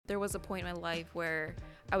there was a point in my life where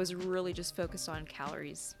I was really just focused on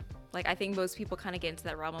calories. Like, I think most people kind of get into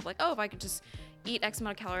that realm of like, oh, if I could just eat X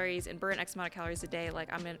amount of calories and burn X amount of calories a day, like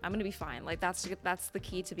I'm gonna be fine. Like that's the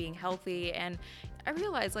key to being healthy. And I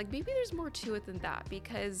realized like maybe there's more to it than that,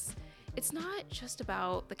 because it's not just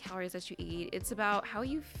about the calories that you eat. It's about how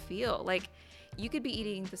you feel. Like, you could be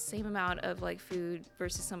eating the same amount of like food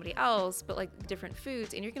versus somebody else, but like different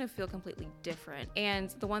foods, and you're gonna feel completely different. And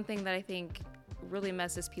the one thing that I think really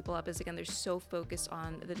messes people up is, again, they're so focused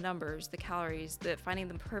on the numbers, the calories, finding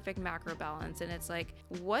the perfect macro balance. And it's like,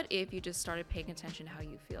 what if you just started paying attention to how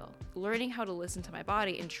you feel? Learning how to listen to my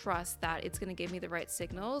body and trust that it's going to give me the right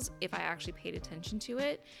signals if I actually paid attention to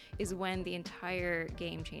it is when the entire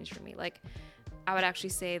game changed for me. Like, I would actually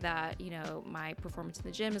say that, you know, my performance in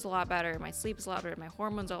the gym is a lot better, my sleep is a lot better, my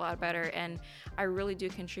hormones are a lot better, and I really do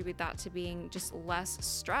contribute that to being just less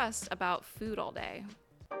stressed about food all day.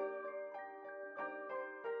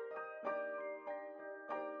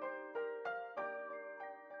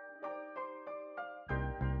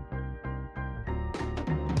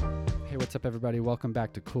 Hey, what's up, everybody? Welcome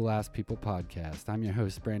back to Cool Ass People Podcast. I'm your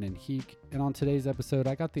host, Brandon Heek, and on today's episode,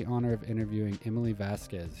 I got the honor of interviewing Emily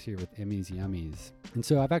Vazquez here with Emmy's Yummies. And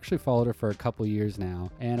so I've actually followed her for a couple years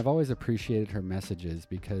now, and I've always appreciated her messages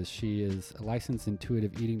because she is a licensed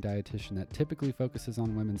intuitive eating dietitian that typically focuses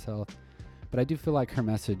on women's health. But I do feel like her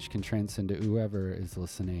message can transcend to whoever is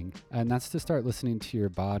listening. And that's to start listening to your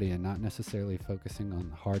body and not necessarily focusing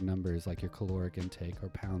on hard numbers like your caloric intake or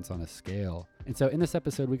pounds on a scale. And so in this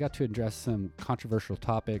episode, we got to address some controversial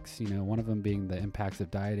topics, you know, one of them being the impacts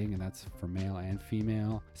of dieting, and that's for male and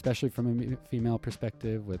female, especially from a female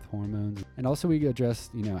perspective with hormones. And also we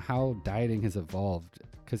addressed, you know, how dieting has evolved,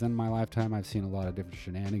 because in my lifetime, I've seen a lot of different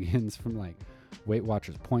shenanigans from like Weight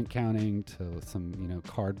Watchers point counting to some, you know,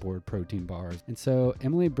 cardboard protein bars. And so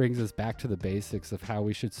Emily brings us back to the basics of how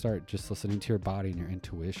we should start just listening to your body and your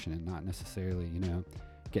intuition and not necessarily, you know,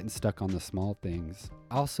 getting stuck on the small things.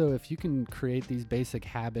 Also, if you can create these basic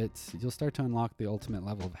habits, you'll start to unlock the ultimate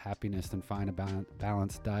level of happiness and find a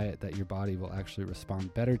balanced diet that your body will actually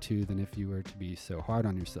respond better to than if you were to be so hard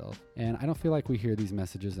on yourself. And I don't feel like we hear these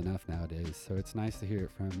messages enough nowadays, so it's nice to hear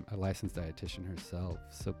it from a licensed dietitian herself.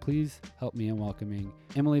 So please help me in welcoming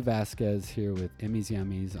Emily Vazquez here with Emmy's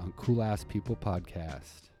Yummies on Cool Ass People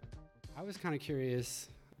Podcast. I was kind of curious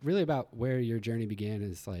really about where your journey began.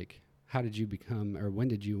 Is like, how did you become, or when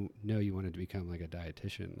did you know you wanted to become like a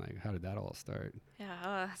dietitian? Like, how did that all start?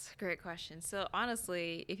 Yeah, that's a great question. So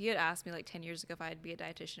honestly, if you had asked me like 10 years ago if I'd be a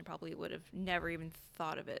dietitian, I probably would have never even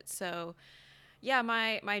thought of it. So yeah,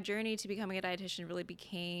 my journey to becoming a dietitian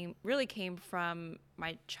really came from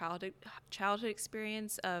my childhood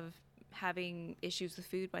experience of having issues with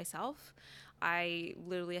food myself. I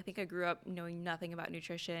think I grew up knowing nothing about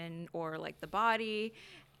nutrition or like the body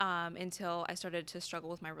until I started to struggle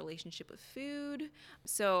with my relationship with food.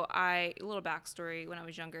 So a little backstory, when I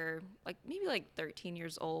was younger, like maybe like 13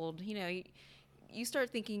 years old, you know, you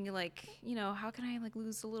start thinking like, you know, how can I like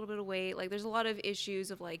lose a little bit of weight? Like there's a lot of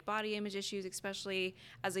issues of like body image issues, especially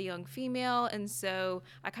as a young female. And so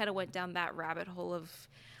I kind of went down that rabbit hole of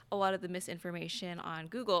a lot of the misinformation on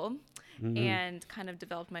Google and kind of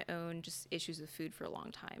developed my own just issues with food for a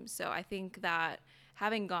long time. So I think that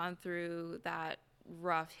having gone through that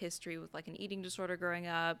rough history with like an eating disorder growing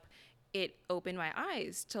up, it opened my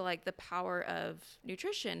eyes to like the power of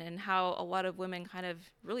nutrition and how a lot of women kind of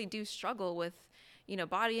really do struggle with, you know,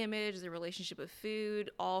 body image, their relationship with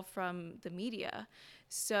food, all from the media.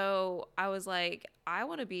 So I was like, I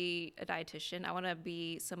want to be a dietitian. I want to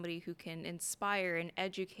be somebody who can inspire and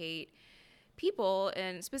educate people,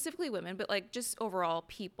 and specifically women, but like just overall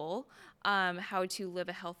people, how to live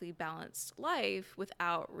a healthy, balanced life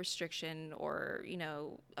without restriction or, you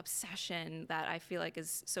know, obsession that I feel like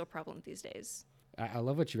is so prevalent these days. I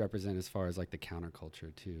love what you represent as far as like the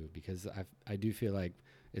counterculture too, because I do feel like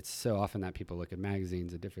it's so often that people look at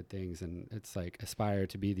magazines and different things, and it's like aspire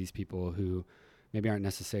to be these people who maybe aren't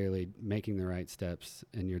necessarily making the right steps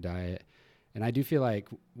in your diet. And I do feel like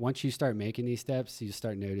once you start making these steps, you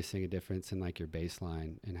start noticing a difference in like your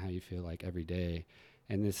baseline and how you feel like every day.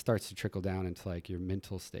 And this starts to trickle down into like your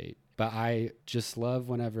mental state. But I just love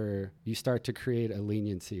whenever you start to create a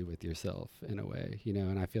leniency with yourself in a way, you know,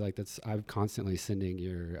 and I feel like I'm constantly sending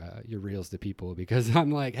your reels to people because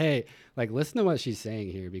I'm like, hey, like listen to what she's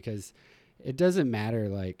saying here, because it doesn't matter.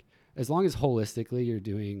 Like as long as holistically you're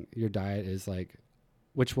doing your diet is like,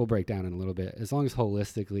 which we'll break down in a little bit, as long as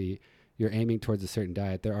holistically you're aiming towards a certain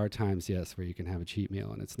diet, there are times, yes, where you can have a cheat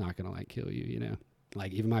meal and it's not going to like kill you, you know?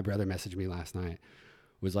 Like even my brother messaged me last night,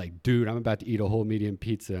 was like, dude, I'm about to eat a whole medium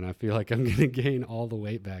pizza and I feel like I'm going to gain all the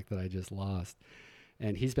weight back that I just lost.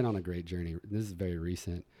 and he's been on a great journey. This is very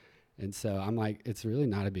recent. And so I'm like, it's really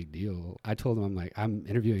not a big deal. I told him, I'm like, I'm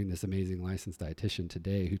interviewing this amazing licensed dietitian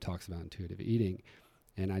today who talks about intuitive eating.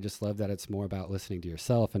 And I just love that it's more about listening to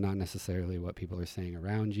yourself and not necessarily what people are saying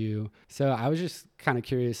around you. So I was just kind of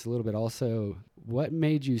curious a little bit also, what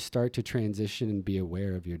made you start to transition and be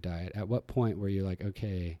aware of your diet? At what point were you like,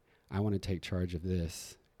 okay, I want to take charge of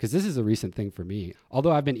this? Because this is a recent thing for me.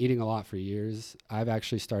 Although I've been eating a lot for years, I've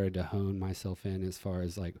actually started to hone myself in as far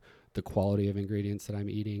as like the quality of ingredients that I'm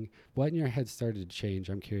eating. What in your head started to change?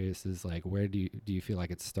 I'm curious, is like, where do you feel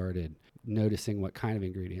like it started noticing what kind of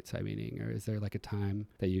ingredients I'm eating? Or is there like a time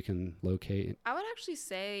that you can locate? I would actually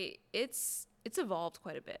say it's evolved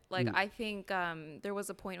quite a bit. Like I think there was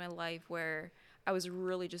a point in my life where I was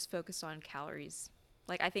really just focused on calories.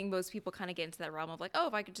 Like I think most people kind of get into that realm of like, oh,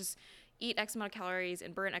 if I could just eat X amount of calories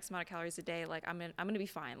and burn X amount of calories a day, like I'm gonna be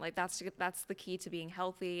fine. Like that's the key to being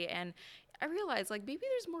healthy. And I realized like maybe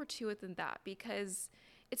there's more to it than that, because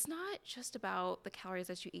it's not just about the calories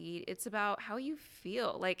that you eat. It's about how you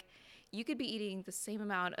feel. Like you could be eating the same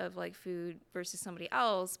amount of like food versus somebody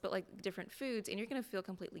else, but like different foods, and you're going to feel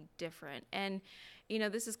completely different. And,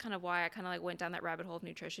 this is kind of why I kind of like went down that rabbit hole of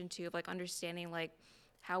nutrition too, of like understanding like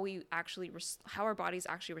how we actually, how our bodies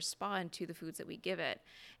actually respond to the foods that we give it.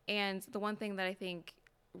 And the one thing that I think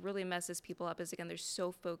really messes people up is, again, they're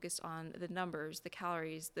so focused on the numbers, the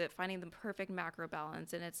calories, the finding the perfect macro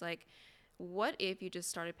balance. And it's like, what if you just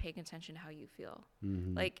started paying attention to how you feel?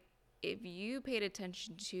 Mm-hmm. Like if you paid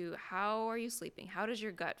attention to how are you sleeping? How does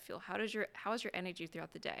your gut feel? How is your energy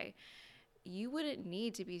throughout the day? You wouldn't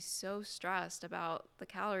need to be so stressed about the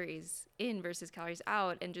calories in versus calories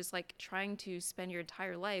out, and just like trying to spend your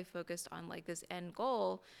entire life focused on like this end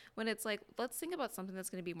goal, when it's like, let's think about something that's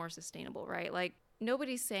going to be more sustainable, right? Like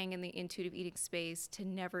nobody's saying in the intuitive eating space to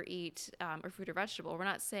never eat a fruit or vegetable. We're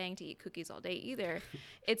not saying to eat cookies all day either.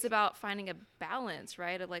 It's about finding a balance,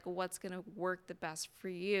 right? Of like what's going to work the best for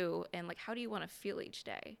you, and like how do you want to feel each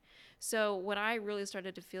day. So when I really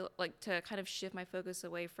started to feel like to kind of shift my focus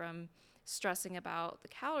away from stressing about the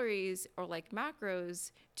calories or like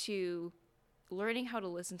macros to learning how to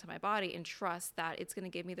listen to my body and trust that it's going to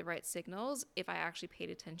give me the right signals if I actually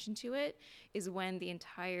paid attention to it, is when the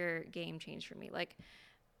entire game changed for me. Like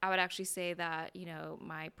I would actually say that,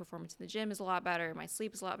 my performance in the gym is a lot better, my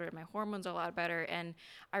sleep is a lot better, my hormones are a lot better, and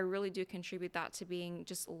I really do contribute that to being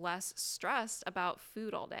just less stressed about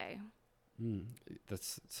food all day.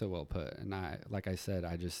 That's so well put. And like I said,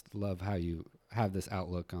 I just love how you have this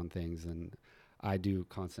outlook on things. And I do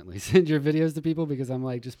constantly send your videos to people because I'm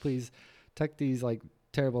like, just please tuck these like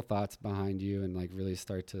terrible thoughts behind you and like really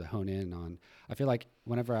start to hone in on. I feel like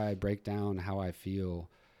whenever I break down how I feel,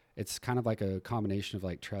 it's kind of like a combination of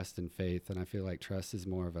like trust and faith. And I feel like trust is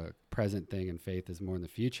more of a present thing and faith is more in the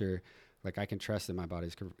future. Like I can trust that my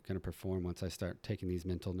body's going to perform once I start taking these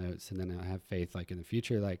mental notes, and then I have faith like in the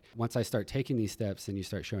future. Like once I start taking these steps and you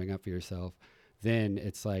start showing up for yourself, then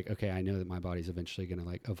it's like, okay, I know that my body's eventually going to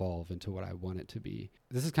like evolve into what I want it to be.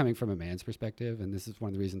 This is coming from a man's perspective. And this is one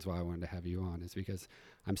of the reasons why I wanted to have you on, is because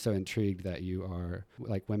I'm so intrigued that you are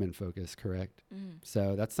like women focused, correct?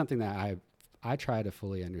 So that's something that I try to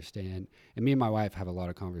fully understand. And me and my wife have a lot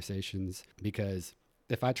of conversations, because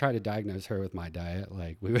if I try to diagnose her with my diet,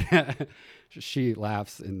 like we would, she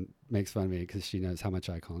laughs and makes fun of me because she knows how much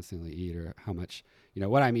I constantly eat, or how much,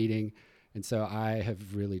 what I'm eating. And so I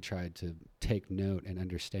have really tried to take note and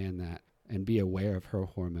understand that and be aware of her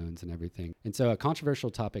hormones and everything. And so a controversial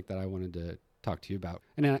topic that I wanted to talk to you about,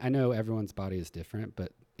 and I know everyone's body is different,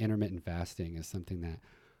 but intermittent fasting is something that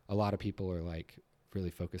a lot of people are like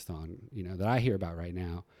really focused on, that I hear about right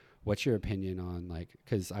now. What's your opinion on like,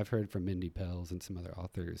 because I've heard from Mindy Pelz and some other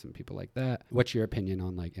authors and people like that. What's your opinion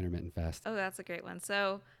on like intermittent fasting? Oh, that's a great one.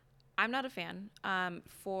 So I'm not a fan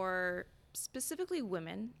for specifically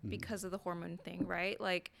women because of the hormone thing, right?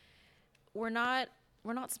 Like we're not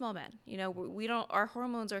small men, we don't, our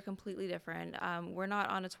hormones are completely different. We're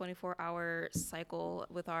not on a 24-hour cycle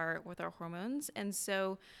with our hormones. And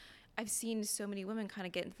so I've seen so many women kind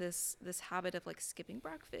of get into this habit of like skipping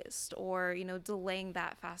breakfast, or delaying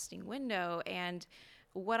that fasting window. And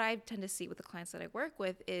what I tend to see with the clients that I work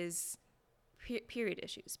with is period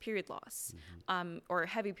issues, period loss, or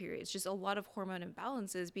heavy periods, just a lot of hormone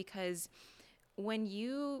imbalances, because when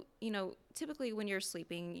typically when you're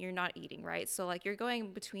sleeping, you're not eating, right? So like you're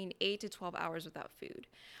going between 8 to 12 hours without food.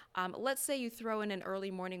 Let's say you throw in an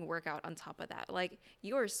early morning workout on top of that. Like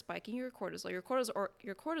you're spiking your cortisol. Your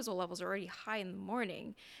cortisol levels are already high in the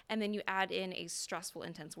morning, and then you add in a stressful,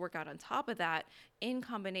 intense workout on top of that, in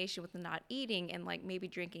combination with the not eating and like maybe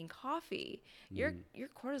drinking coffee. Your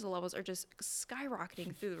cortisol levels are just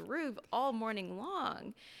skyrocketing through the roof all morning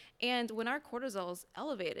long. And when our cortisol is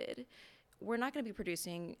elevated, we're not going to be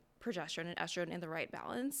producing progesterone and estrogen in the right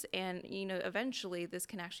balance. And, eventually this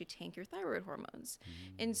can actually tank your thyroid hormones.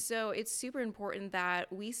 And so it's super important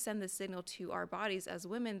that we send the signal to our bodies as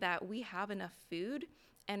women that we have enough food.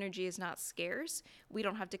 Energy is not scarce. We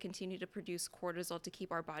don't have to continue to produce cortisol to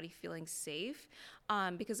keep our body feeling safe.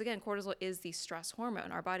 Because again, cortisol is the stress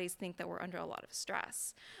hormone. Our bodies think that we're under a lot of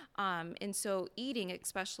stress. And so eating,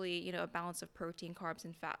 especially, a balance of protein, carbs,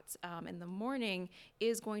 and fats in the morning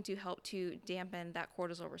is going to help to dampen that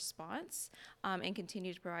cortisol response and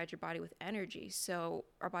continue to provide your body with energy. So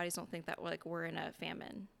our bodies don't think that like we're in a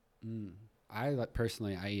famine.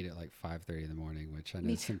 Personally, I eat at like 5:30 in the morning, which I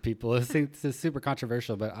know some people think this is super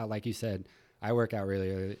controversial, but like you said, I work out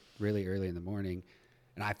really early in the morning,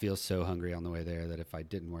 and I feel so hungry on the way there that if I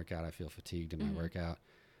didn't work out, I feel fatigued in my workout.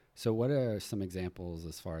 So what are some examples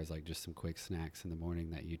as far as like just some quick snacks in the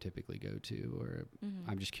morning that you typically go to? Or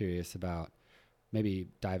I'm just curious about, maybe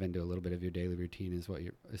dive into a little bit of your daily routine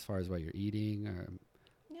as far as what you're eating. Or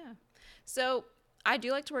Yeah. So I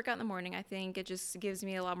do like to work out in the morning. I think it just gives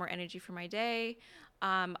me a lot more energy for my day.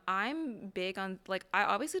 I'm big on like, I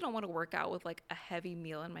obviously don't want to work out with like a heavy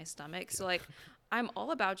meal in my stomach. So like I'm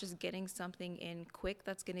all about just getting something in quick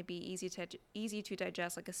that's going to be easy to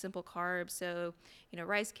digest, like a simple carb. So,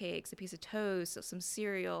 rice cakes, a piece of toast, some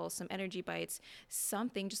cereal, some energy bites,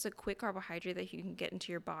 something, just a quick carbohydrate that you can get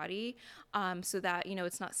into your body, so that,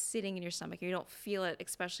 it's not sitting in your stomach. You don't feel it,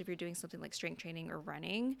 especially if you're doing something like strength training or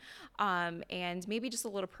running. And maybe just a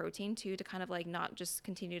little protein too, to kind of like not just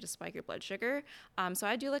continue to spike your blood sugar. So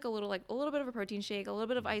I do like a little bit of a protein shake, a little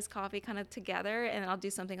bit of iced coffee kind of together, and I'll do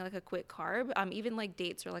something like a quick carb. Even like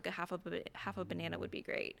dates or like a half a banana would be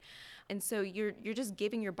great. And so you're just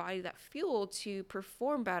giving your body that fuel to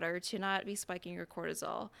perform better, to not be spiking your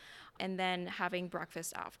cortisol, and then having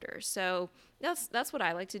breakfast after. So that's what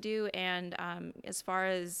I like to do. And as far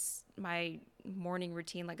as my morning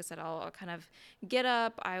routine, like I said, I'll kind of get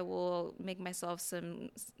up. I will make myself some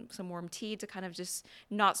warm tea to kind of just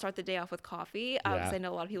not start the day off with coffee, because I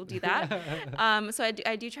know a lot of people do that. So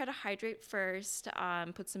I do try to hydrate first,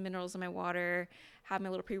 put some minerals in my water, have my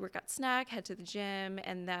little pre-workout snack, head to the gym,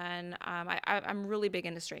 and then I'm really big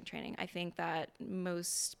into strength training. I think that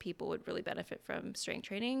most people would really benefit from strength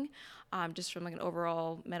training, just from like an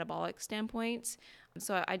overall metabolic standpoint.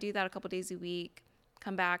 So I do that a couple days a week,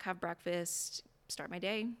 come back, have breakfast, start my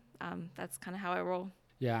day. That's kind of how I roll.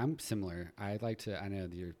 Yeah, I'm similar. I know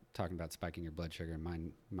that you're talking about spiking your blood sugar, and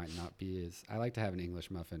mine might not be I like to have an English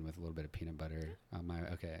muffin with a little bit of peanut butter on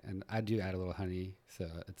and I do add a little honey. So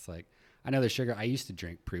it's like, I know the sugar, I used to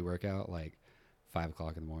drink pre-workout like 5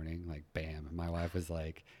 o'clock in the morning, like bam. My wife was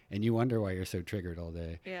like, and you wonder why you're so triggered all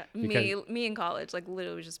day. Yeah. Me in college, like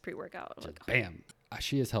literally just pre-workout. Just like, bam.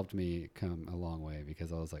 She has helped me come a long way,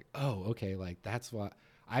 because I was like, oh, okay. Like that's why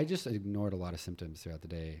I just ignored a lot of symptoms throughout the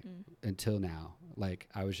day until now. Like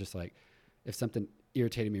I was just like, if something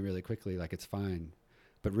irritated me really quickly, like it's fine.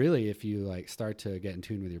 But really, if you like start to get in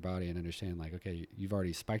tune with your body and understand like, okay, you've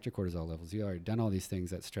already spiked your cortisol levels. You've already done all these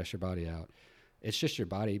things that stress your body out. It's just your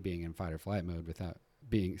body being in fight or flight mode without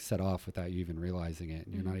being set off, without you even realizing it.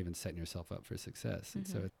 And you're not even setting yourself up for success. And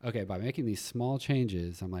so, okay, by making these small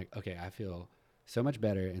changes, I'm like, okay, I feel so much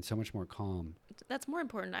better and so much more calm. That's more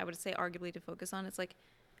important, I would say, arguably, to focus on. It's like,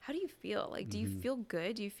 how do you feel? Like, do you feel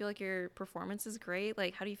good? Do you feel like your performance is great?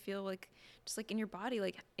 Like, how do you feel like just like in your body?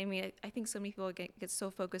 Like, I mean, I think so many people get so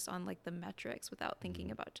focused on like the metrics without thinking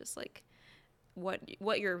about just like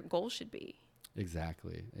what your goal should be.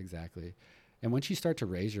 Exactly. And once you start to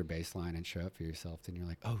raise your baseline and show up for yourself, then you're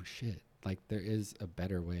like, oh shit, like there is a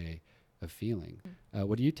better way of feeling.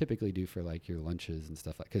 What do you typically do for like your lunches and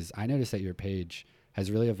stuff? Like, because I noticed that your page has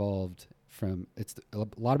really evolved from, it's a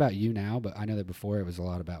lot about you now, but I know that before it was a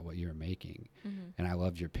lot about what you were making. And I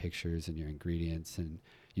loved your pictures and your ingredients, and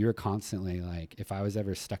you were constantly like, if I was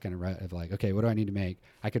ever stuck in a rut of like, okay, what do I need to make?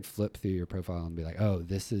 I could flip through your profile and be like, oh,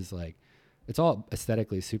 this is like, it's all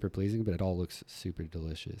aesthetically super pleasing, but it all looks super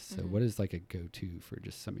delicious. So what is like a go-to for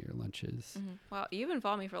just some of your lunches? Wow, you've been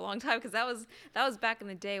following me for a long time, because that was back in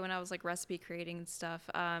the day when I was like recipe creating and stuff.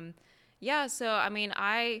 Yeah, so I mean,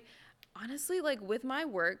 I honestly, like with my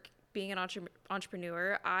work, being an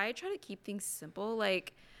entrepreneur, I try to keep things simple.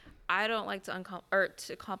 Like I don't like to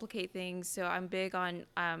to complicate things, so I'm big on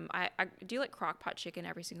I do like crock pot chicken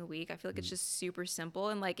every single week. I feel like it's just super simple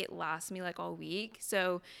and like it lasts me like all week.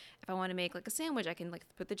 So if I want to make like a sandwich, I can like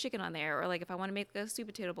put the chicken on there, or like if I want to make like a sweet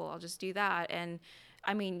potato bowl, I'll just do that. And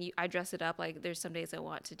I mean, I dress it up. Like there's some days I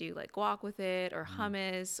want to do like guac with it, or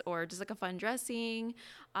hummus, or just like a fun dressing.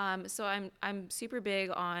 So I'm super big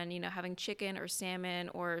on having chicken or salmon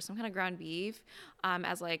or some kind of ground beef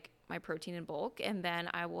as like my protein in bulk, and then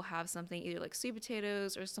I will have something either like sweet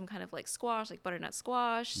potatoes or some kind of like squash, like butternut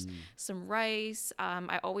squash, some rice.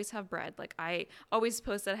 I always have bread. Like I always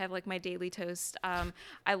post that I have like my daily toast.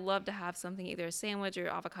 I love to have something, either a sandwich or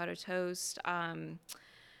avocado toast.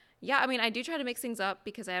 Yeah, I mean, I do try to mix things up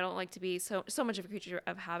because I don't like to be so much of a creature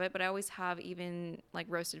of habit, but I always have even like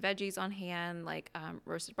roasted veggies on hand, like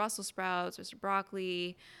roasted Brussels sprouts, roasted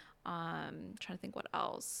broccoli. Trying to think what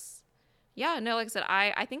else. Yeah, no, like I said,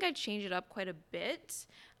 I think I change it up quite a bit,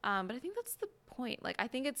 but I think that's the point. Like, I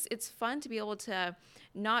think it's fun to be able to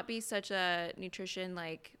not be such a nutrition,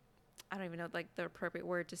 like, I don't even know like the appropriate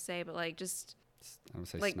word to say, but like just I would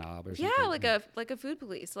say like, snob or yeah, something. like a food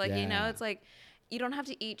police. Like, Yeah. it's like you don't have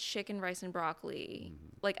to eat chicken, rice, and broccoli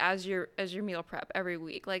like as your meal prep every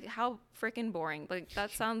week. Like, how freaking boring. Like,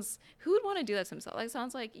 that sounds, who would want to do that to himself? Like,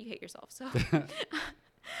 sounds like you hate yourself. So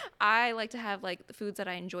I like to have like the foods that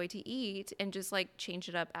I enjoy to eat and just like change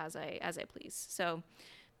it up as I please. So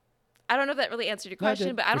I don't know if that really answered your No, I question,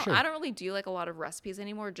 did, but for sure. I don't really do like a lot of recipes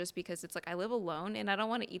anymore, just because it's like I live alone and I don't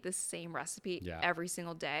want to eat the same recipe Yeah. every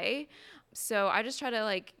single day. So I just try to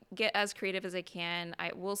like get as creative as I can.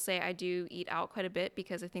 I will say I do eat out quite a bit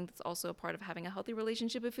because I think that's also a part of having a healthy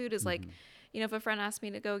relationship with food is like, if a friend asks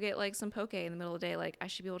me to go get like some poke in the middle of the day, like I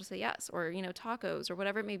should be able to say yes, or tacos or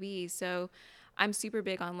whatever it may be. So I'm super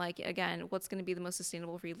big on like, again, what's going to be the most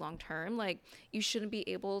sustainable for you long term. Like you shouldn't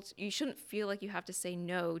feel like you have to say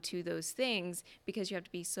no to those things because you have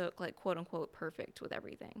to be so like quote unquote perfect with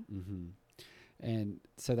everything. And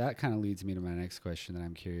so that kind of leads me to my next question that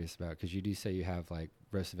I'm curious about, because you do say you have like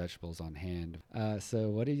roasted vegetables on hand. So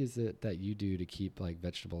what is it that you do to keep like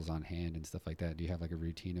vegetables on hand and stuff like that? Do you have like a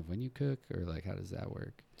routine of when you cook, or like how does that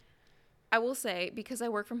work? I will say, because I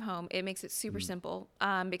work from home, it makes it super simple.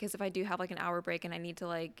 Because if I do have like an hour break and I need to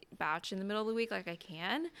like batch in the middle of the week, like I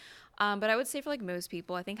can. But I would say for like most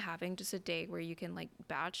people, I think having just a day where you can like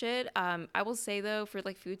batch it. I will say though, for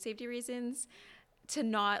like food safety reasons, to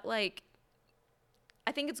not like,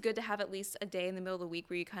 I think it's good to have at least a day in the middle of the week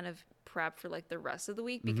where you kind of prep for like the rest of the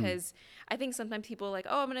week, because I think sometimes people are like,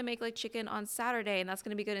 oh, I'm going to make like chicken on Saturday and that's going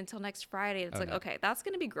to be good until next Friday. It's like, No. okay, that's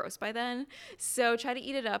going to be gross by then. So try to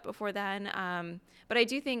eat it up before then. But I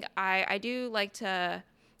do think I do like to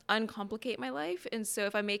uncomplicate my life. And so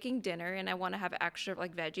if I'm making dinner and I want to have extra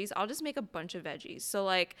like veggies, I'll just make a bunch of veggies. So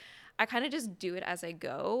like I kind of just do it as I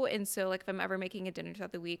go. And so like if I'm ever making a dinner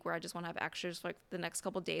throughout the week where I just want to have extras for like the next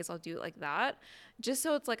couple of days, I'll do it like that. Just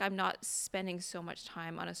so it's like I'm not spending so much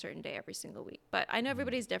time on a certain day every single week. But I know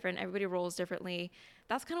everybody's different. Everybody rolls differently.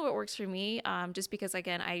 That's kind of what works for me. Just because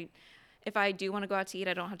again, if I do want to go out to eat,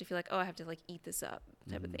 I don't have to feel like, oh, I have to like eat this up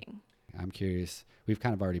type of thing. I'm curious. We've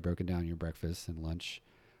kind of already broken down your breakfast and lunch.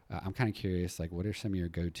 I'm kind of curious, like, what are some of your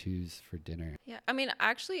go-tos for dinner? Yeah, I mean,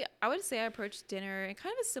 actually, I would say I approach dinner in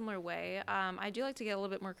kind of a similar way. I do like to get a little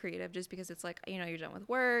bit more creative just because it's like, you're done with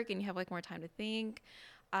work and you have like more time to think.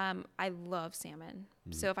 I love salmon.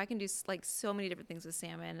 So if I can do like so many different things with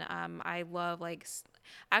salmon, I love like,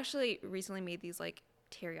 actually recently made these like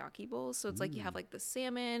teriyaki bowls. So it's like you have like the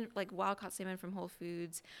salmon, like wild caught salmon from Whole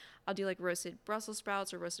Foods. I'll do like roasted Brussels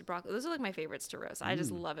sprouts or roasted broccoli. Those are like my favorites to roast. I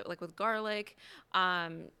just love it, like with garlic.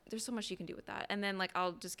 There's so much you can do with that. And then like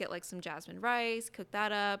I'll just get like some jasmine rice, cook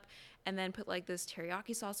that up, and then put like this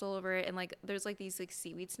teriyaki sauce all over it. And like there's like these like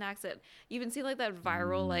seaweed snacks that you've been seeing like that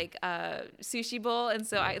viral like sushi bowl. And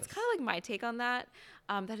so it's kind of like my take on that.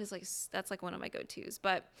 That's like one of my go-tos.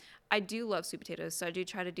 But I do love sweet potatoes, so I do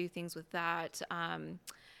try to do things with that. I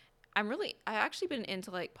actually been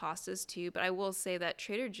into like pastas too, but I will say that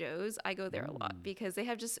Trader Joe's, I go there a lot because they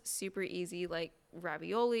have just super easy like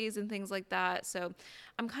raviolis and things like that. So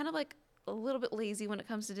I'm kind of like a little bit lazy when it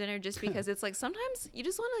comes to dinner, just because it's like sometimes you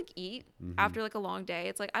just want to like eat after like a long day.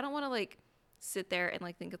 It's like I don't want to like sit there and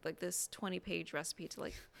like think of like this 20-page recipe to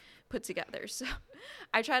like put together. So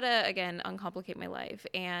I try to, again, uncomplicate my life,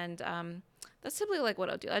 and that's typically like what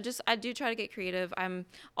I'll do. I do try to get creative. I'm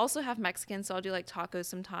also half Mexican, so I'll do like tacos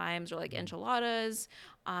sometimes, or like enchiladas,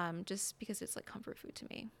 just because it's like comfort food to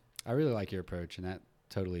me. I really like your approach, and that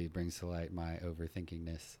totally brings to light my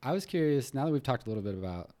overthinkingness. I was curious, now that we've talked a little bit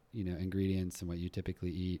about, ingredients and what you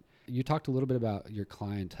typically eat, You talked a little bit about your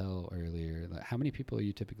clientele earlier. Like, how many people are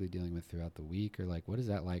you typically dealing with throughout the week? Or like, what is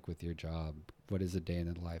that like with your job? What is a day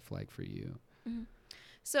in the life like for you? Mhm.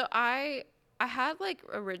 So I had like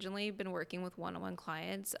originally been working with one-on-one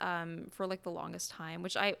clients for like the longest time,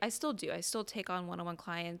 which I still do. I still take on one-on-one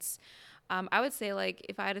clients. I would say like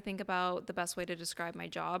if I had to think about the best way to describe my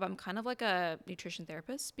job, I'm kind of like a nutrition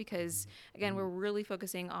therapist because again, we're really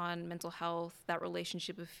focusing on mental health, that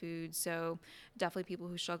relationship with food. So definitely people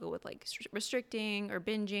who struggle with like restricting or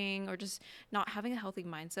binging or just not having a healthy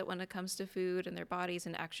mindset when it comes to food and their bodies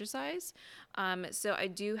and exercise. So I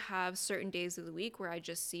do have certain days of the week where I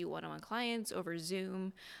just see one-on-one clients over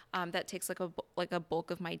Zoom. That takes like a bulk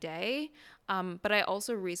of my day. But I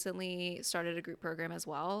also recently started a group program as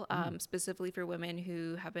well, specifically for women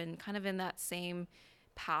who have been kind of in that same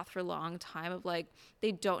path for a long time of like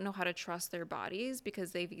they don't know how to trust their bodies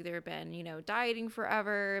because they've either been dieting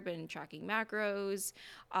forever, been tracking macros,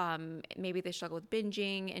 maybe they struggle with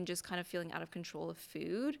binging and just kind of feeling out of control of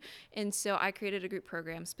food. And so I created a group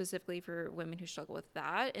program specifically for women who struggle with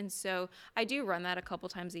that. And so I do run that a couple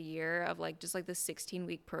times a year of like just like the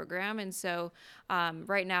 16-week program. And so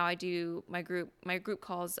right now I do my group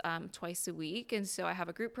calls twice a week. And so I have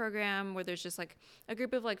a group program where there's just like a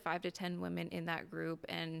group of like 5 to 10 women in that group,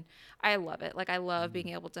 and I love it. Like I love being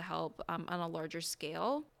able to help on a larger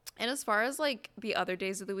scale. And as far as like the other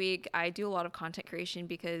days of the week, I do a lot of content creation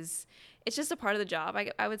because it's just a part of the job.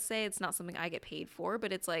 I would say it's not something I get paid for,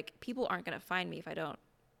 but it's like people aren't going to find me if I don't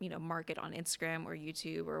market on Instagram or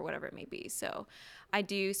YouTube or whatever it may be. So I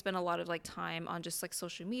do spend a lot of like time on just like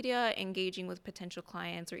social media, engaging with potential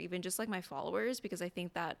clients or even just like my followers, because I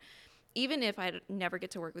think that even if I never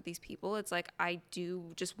get to work with these people, it's like I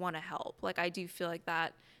do just want to help. Like I do feel like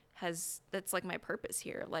that's like my purpose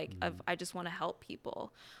here. Like I just want to help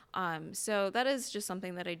people. So that is just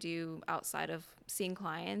something that I do outside of seeing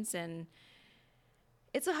clients, and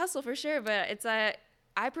it's a hustle for sure, but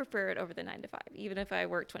I prefer it over the 9 to 5, even if I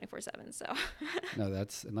work 24/7. So No,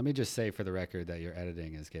 and let me just say for the record that your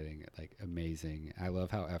editing is getting like amazing. I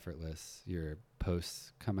love how effortless your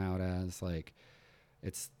posts come out as. Like,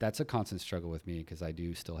 that's a constant struggle with me because I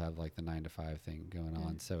do still have like the 9 to 5 thing going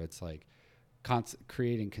on. So it's like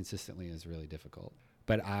creating consistently is really difficult.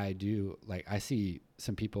 But I do I see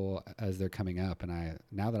some people as they're coming up, and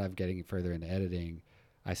now that I'm getting further into editing,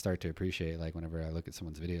 I start to appreciate like whenever I look at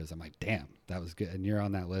someone's videos, I'm like, damn, that was good. And you're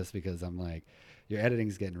on that list because I'm like, your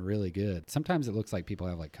editing's getting really good. Sometimes it looks like people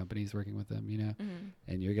have like companies working with them,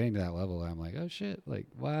 and you're getting to that level. I'm like, oh shit, like,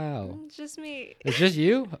 wow. it's just me. It's just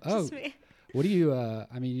you? Oh, Just me. what do you,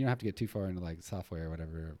 I mean, you don't have to get too far into like software or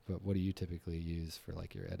whatever, but what do you typically use for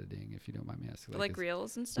like your editing, if you don't mind me asking? Like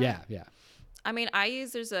reels and stuff. Yeah. I mean,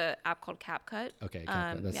 there's a app called CapCut. Okay.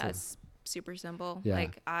 CapCut. Yeah, it's super simple. Yeah.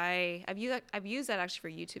 Like I've used that actually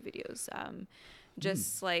for YouTube videos.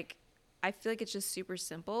 Just like I feel like it's just super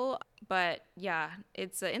simple, but yeah,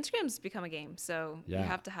 it's Instagram's become a game, so you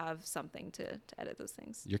have to have something to edit those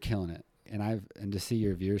things. You're killing it. And to see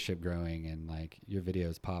your viewership growing and like your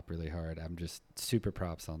videos pop really hard, I'm just super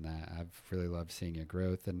props on that. I've really loved seeing your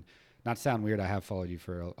growth, and not to sound weird, I have followed you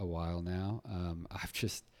for a while now. I've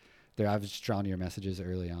just drawn to your messages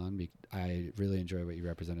early on. I really enjoy what you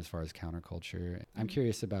represent as far as counterculture. I'm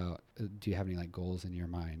curious about, do you have any like goals in your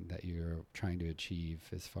mind that you're trying to achieve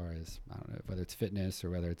as far as, I don't know, whether it's fitness or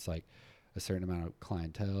whether it's like a certain amount of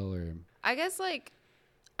clientele or? I guess like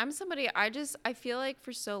I'm somebody, I feel like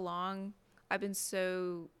for so long I've been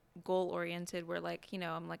so goal oriented where like,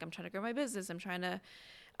 I'm trying to grow my business. I'm trying to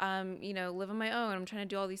live on my own. I'm trying to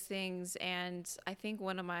do all these things. And I think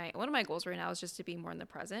one of my goals right now is just to be more in the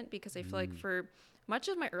present, because I feel like for much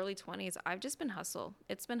of my early 20s, I've just been hustle.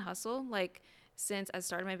 It's been hustle. Like since I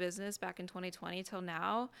started my business back in 2020 till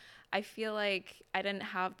now, I feel like I didn't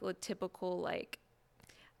have the typical, like,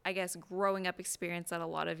 I guess, growing up experience that a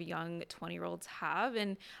lot of young 20-year-olds have.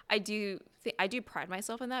 And I do pride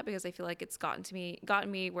myself in that because I feel like it's gotten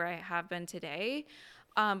me where I have been today.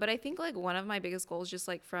 But I think like one of my biggest goals, just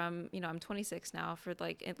like from, I'm 26 now, for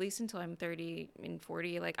like at least until I'm 30 and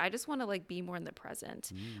 40, like I just want to like be more in the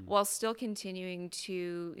present while still continuing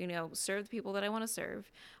to, serve the people that I want to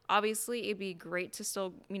serve. Obviously, it'd be great to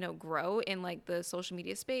still, grow in like the social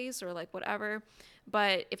media space or like whatever.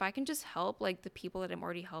 But if I can just help like the people that I'm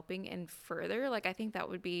already helping and further, like I think that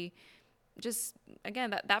would be just,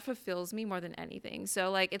 again, that fulfills me more than anything.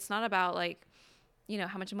 So like it's not about like,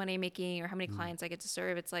 how much money I'm making or how many clients I get to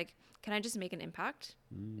serve. It's like, can I just make an impact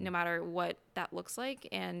no matter what that looks like?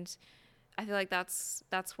 And I feel like that's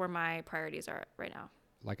where my priorities are right now.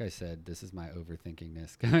 Like I said, this is my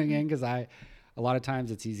overthinkingness going in because a lot of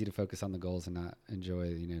times it's easy to focus on the goals and not enjoy,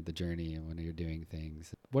 the journey and when you're doing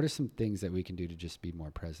things. What are some things that we can do to just be more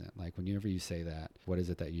present? Like whenever you say that, what is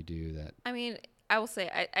it that you do that? I mean, I will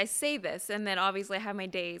say, I say this, and then obviously I have my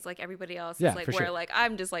days like everybody else. Yeah, Is like for where sure. like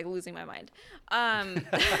I'm just like losing my mind.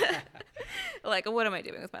 Like what am I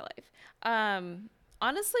doing with my life?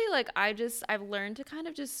 Honestly, like I've learned to kind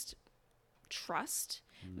of just trust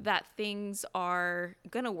that things are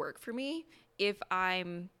gonna work for me if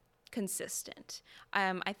I'm consistent.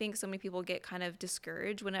 I think so many people get kind of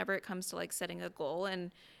discouraged whenever it comes to like setting a goal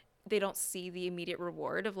and they don't see the immediate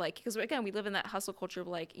reward of like, because again, we live in that hustle culture of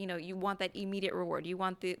like, you want that immediate reward. You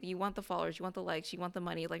want the followers, you want the likes, you want the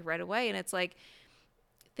money like right away. And it's like,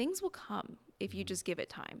 things will come if you just give it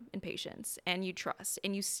time and patience and you trust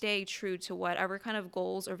and you stay true to whatever kind of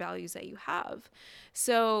goals or values that you have.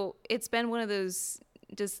 So it's been one of those,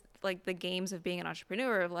 just like the games of being an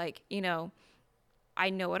entrepreneur of like, I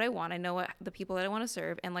know what I want. I know what the people that I want to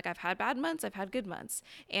serve. And like, I've had bad months, I've had good months.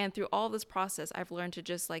 And through all this process, I've learned to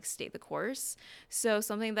just like stay the course. So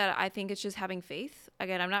something that I think it's just having faith.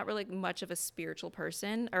 Again, I'm not really much of a spiritual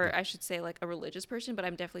person, or I should say like a religious person, but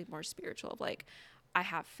I'm definitely more spiritual. Like, I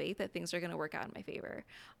have faith that things are going to work out in my favor.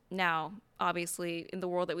 Now, obviously, in the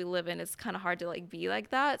world that we live in, it's kind of hard to like be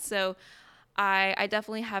like that. So I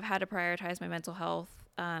definitely have had to prioritize my mental health,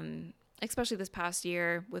 especially this past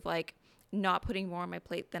year with like not putting more on my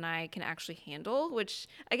plate than I can actually handle, which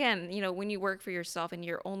again, when you work for yourself and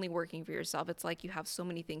you're only working for yourself, it's like you have so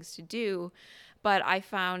many things to do. But I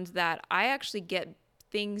found that I actually get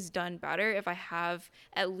things done better if I have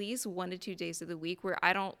at least 1 to 2 days of the week where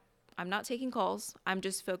I'm not taking calls. I'm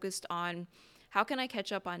just focused on how can I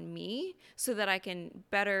catch up on me so that I can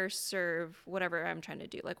better serve whatever I'm trying to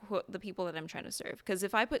do, like the people that I'm trying to serve. Because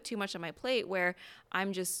if I put too much on my plate where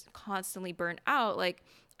I'm just constantly burnt out, like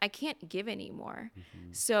I can't give anymore.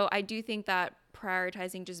 So I do think that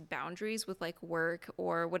prioritizing just boundaries with like work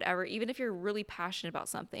or whatever, even if you're really passionate about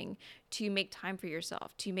something, to make time for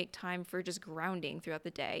yourself, to make time for just grounding throughout the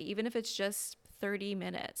day, even if it's just 30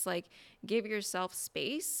 minutes, like give yourself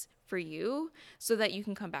space for you so that you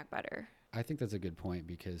can come back better. I think that's a good point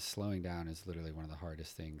because slowing down is literally one of the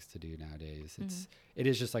hardest things to do nowadays. It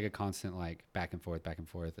is just like a constant like back and forth,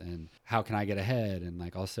 and how can I get ahead, and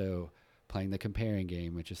like also playing the comparing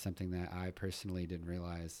game, which is something that I personally didn't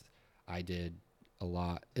realize I did a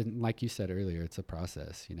lot. And like you said earlier, it's a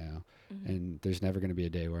process, and there's never going to be a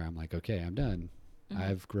day where I'm like, okay, I'm done.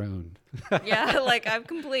 I've grown. Yeah, like I'm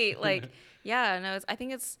complete. Like, yeah, no,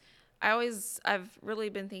 I've really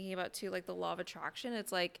been thinking about too, like the law of attraction.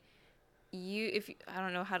 It's like I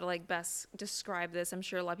don't know how to like best describe this. I'm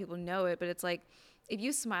sure a lot of people know it, but it's like, if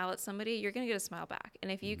you smile at somebody, you're going to get a smile back. And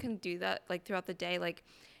if you can do that, like throughout the day, like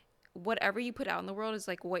whatever you put out in the world is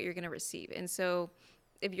like what you're going to receive. And so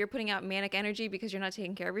if you're putting out manic energy because you're not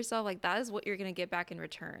taking care of yourself, like that is what you're going to get back in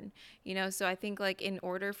return, So I think like in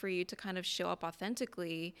order for you to kind of show up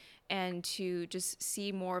authentically and to just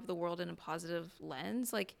see more of the world in a positive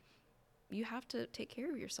lens, like you have to take care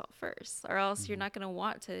of yourself first, or else you're not going to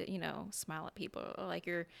want to, smile at people, or like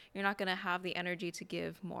you're not going to have the energy to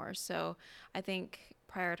give more. So I think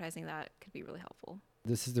prioritizing that could be really helpful.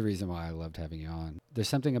 This is the reason why I loved having you on. There's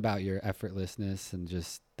something about your effortlessness and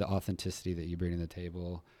just the authenticity that you bring to the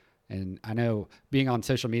table. And I know being on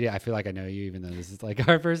social media, I feel like I know you, even though this is like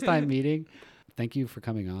our first time meeting. Thank you for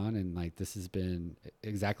coming on. And like, this has been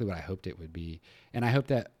exactly what I hoped it would be. And I hope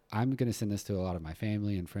that I'm going to send this to a lot of my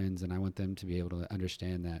family and friends, and I want them to be able to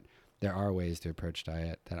understand that there are ways to approach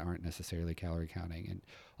diet that aren't necessarily calorie counting. And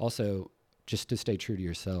also just to stay true to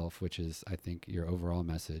yourself, which is, I think, your overall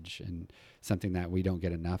message and something that we don't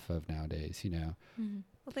get enough of nowadays,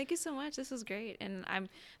 Well, thank you so much. This was great. And I'm,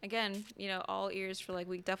 again, all ears for like,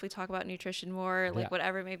 we definitely talk about nutrition more, like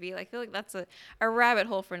whatever it may be. Like, I feel like that's a rabbit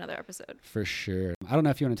hole for another episode. For sure. I don't know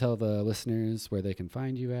if you want to tell the listeners where they can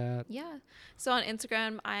find you at. Yeah. So on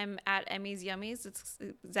Instagram, I'm at Emmy's Yummies. It's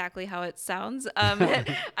exactly how it sounds.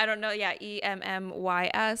 I don't know. Yeah.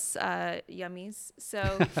 EMMYS, Yummies.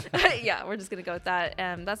 So yeah, we're just going to go with that.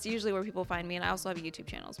 That's usually where people find me. And I also have a YouTube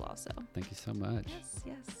channel as well. So thank you so much.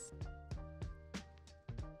 Yes.